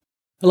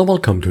Hello,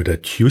 welcome to the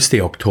Tuesday,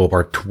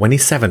 October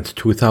 27th,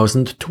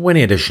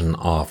 2020 edition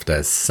of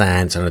the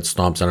SANS and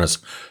Storm Center's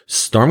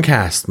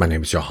StormCast. My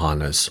name is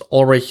Johannes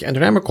Ulrich and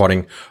today I'm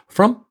recording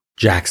from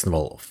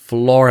Jacksonville,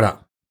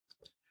 Florida.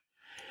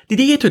 The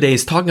DA today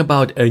is talking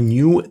about a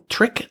new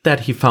trick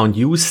that he found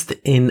used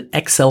in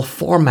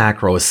XL4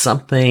 macros,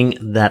 something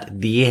that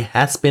DA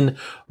has been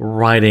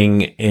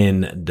writing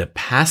in the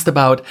past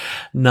about.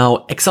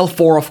 Now,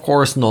 XL4, of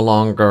course, no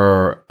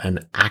longer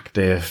an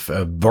active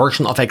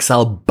version of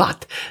Excel,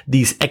 but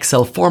these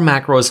XL4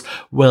 macros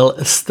will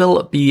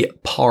still be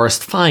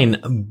parsed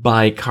fine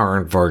by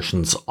current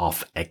versions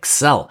of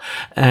Excel.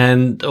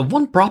 And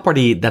one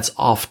property that's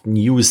often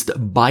used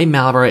by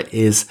malware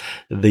is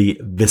the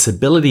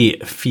visibility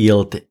field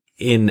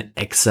in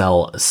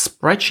Excel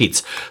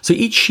spreadsheets. So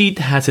each sheet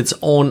has its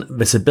own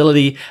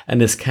visibility, and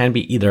this can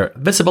be either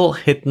visible,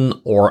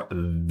 hidden, or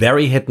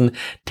very hidden,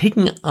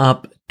 taking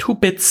up 2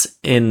 bits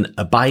in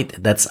a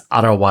byte that's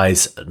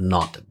otherwise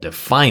not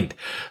defined.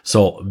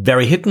 So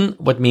very hidden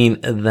would mean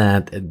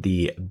that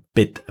the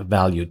bit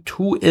value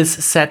 2 is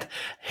set,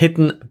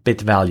 hidden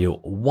bit value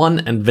 1,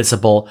 and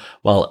visible,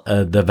 well,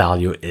 the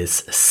value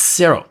is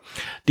 0.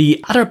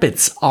 The other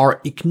bits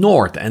are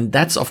ignored, and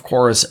that's of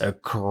course a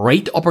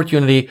great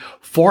opportunity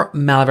for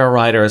malware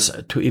writers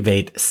to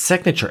evade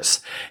signatures.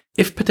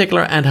 If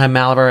particular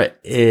anti-malware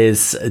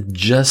is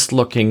just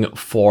looking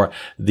for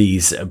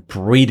these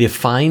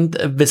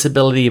predefined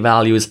visibility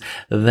values,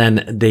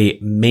 then they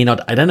may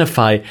not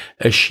identify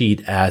a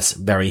sheet as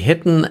very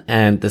hidden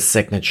and the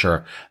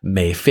signature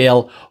may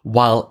fail,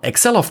 while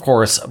Excel, of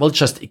course, will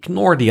just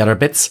ignore the other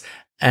bits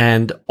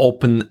and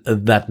open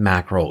that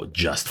macro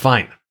just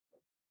fine.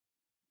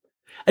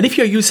 And if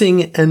you're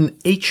using an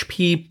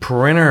HP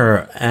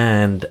printer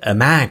and a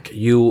Mac,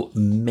 you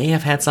may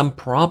have had some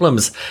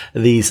problems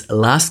these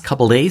last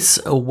couple days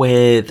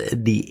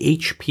with the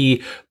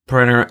HP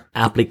printer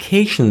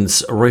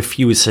applications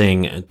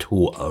refusing to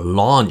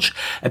launch.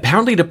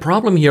 Apparently the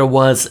problem here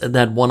was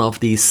that one of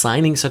the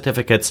signing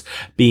certificates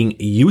being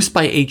used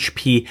by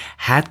HP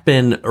had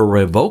been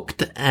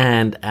revoked,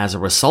 and as a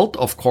result,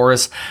 of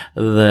course,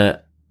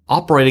 the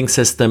operating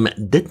system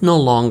did no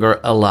longer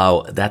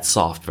allow that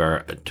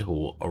software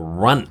to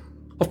run.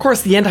 Of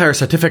course, the entire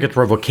certificate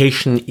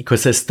revocation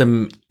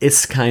ecosystem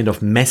is kind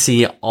of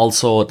messy.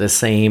 Also the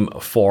same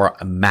for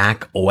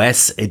Mac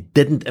OS. It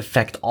didn't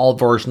affect all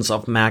versions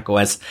of Mac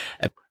OS.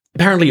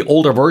 Apparently,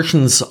 older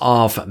versions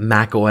of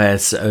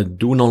macOS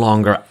do no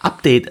longer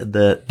update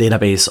the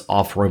database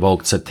of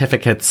revoked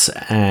certificates,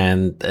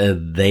 and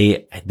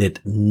they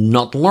did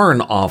not learn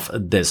of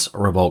this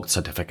revoked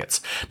certificates.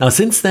 Now,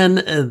 since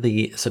then,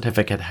 the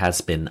certificate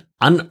has been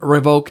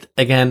unrevoked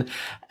again,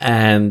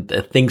 and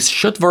things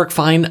should work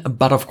fine.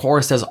 But of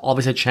course, there's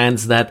always a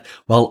chance that,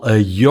 well,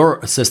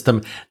 your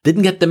system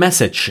didn't get the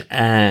message,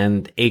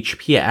 and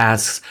HP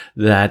asks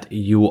that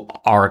you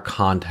are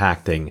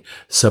contacting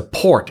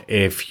support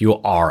if you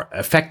are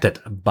affected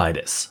by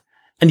this.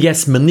 And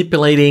yes,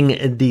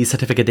 manipulating the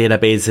certificate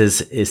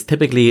databases is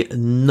typically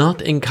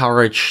not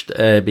encouraged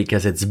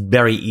because it's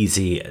very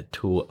easy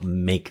to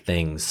make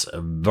things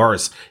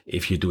worse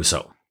if you do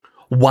so.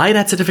 Why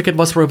that certificate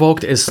was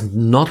revoked is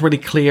not really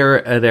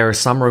clear. There are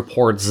some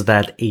reports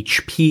that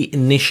HP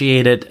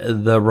initiated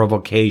the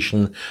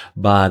revocation,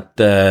 but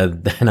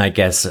then I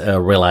guess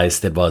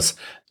realized it was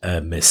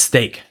a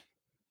mistake.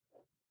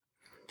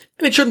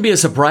 And it shouldn't be a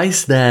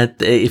surprise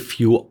that if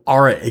you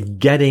are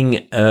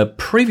getting a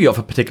preview of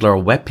a particular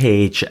web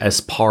page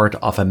as part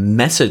of a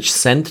message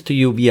sent to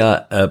you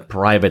via a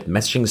private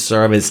messaging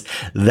service,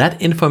 that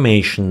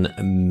information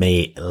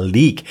may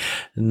leak.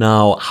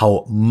 Now,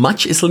 how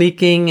much is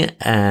leaking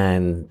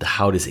and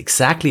how this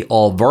exactly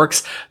all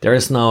works, there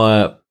is now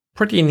a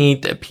pretty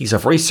neat piece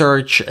of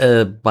research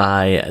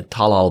by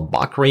Talal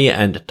Bakri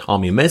and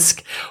Tommy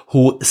Misk,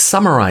 who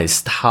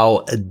summarized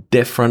how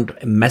different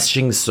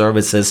messaging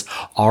services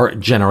are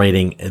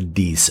generating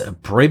these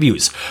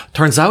previews.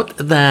 Turns out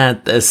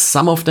that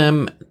some of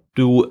them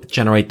do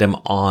generate them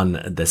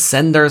on the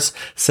sender's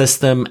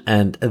system,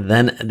 and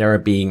then they're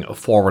being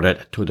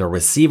forwarded to the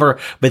receiver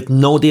with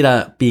no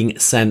data being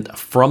sent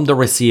from the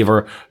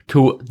receiver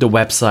to the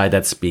website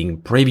that's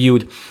being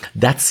previewed.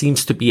 That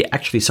seems to be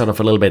actually sort of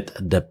a little bit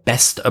the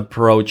best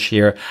approach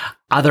here.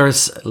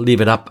 Others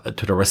leave it up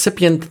to the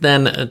recipient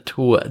then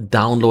to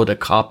download a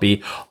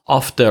copy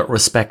of the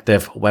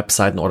respective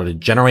website in order to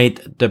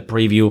generate the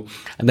preview.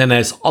 And then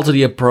there's also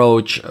the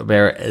approach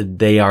where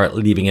they are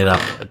leaving it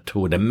up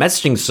to the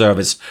messaging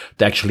service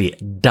to actually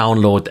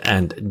download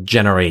and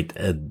generate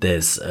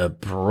this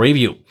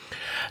preview.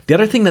 The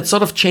other thing that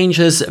sort of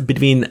changes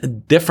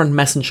between different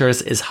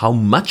messengers is how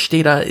much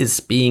data is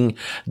being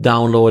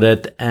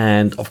downloaded.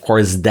 And of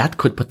course, that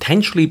could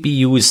potentially be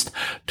used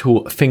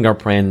to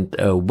fingerprint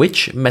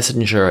which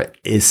messenger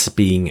is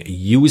being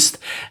used.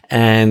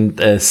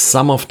 And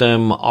some of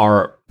them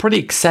are pretty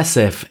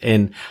excessive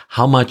in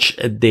how much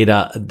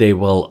data they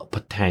will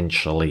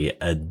potentially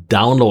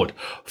download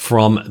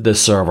from the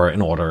server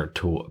in order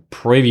to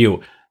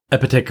preview a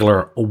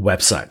particular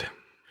website.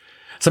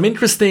 Some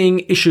interesting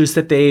issues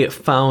that they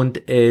found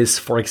is,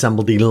 for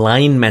example, the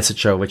line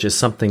messenger, which is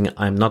something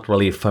I'm not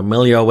really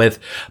familiar with,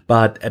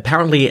 but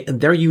apparently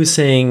they're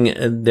using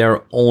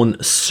their own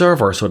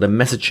server, so the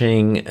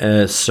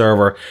messaging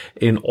server,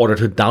 in order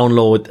to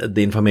download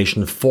the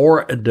information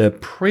for the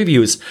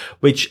previews,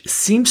 which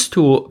seems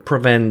to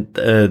prevent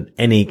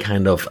any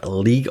kind of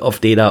leak of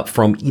data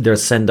from either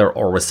sender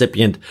or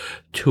recipient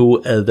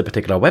to the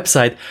particular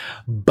website.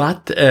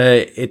 But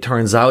it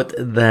turns out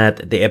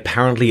that they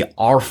apparently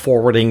are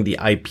forwarding the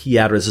IP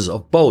addresses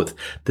of both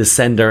the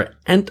sender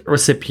and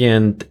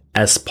recipient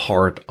as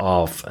part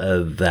of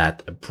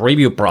that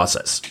preview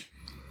process.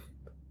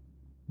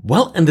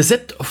 Well, and that's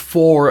it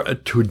for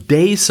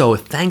today. So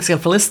thanks again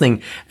for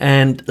listening.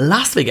 And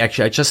last week,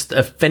 actually, I just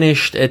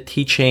finished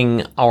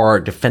teaching our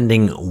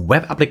Defending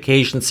Web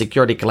Application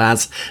Security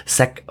class,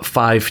 Sec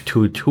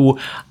 522.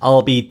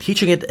 I'll be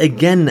teaching it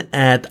again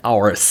at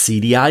our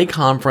CDI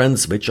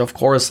conference, which, of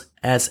course,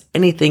 as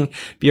anything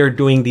we are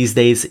doing these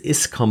days,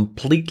 is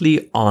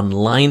completely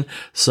online.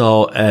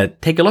 So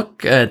take a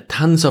look at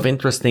tons of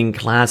interesting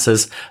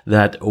classes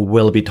that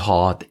will be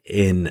taught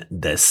in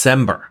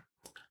December.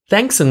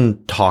 Thanks,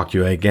 and talk to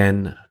you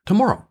again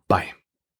tomorrow. Bye.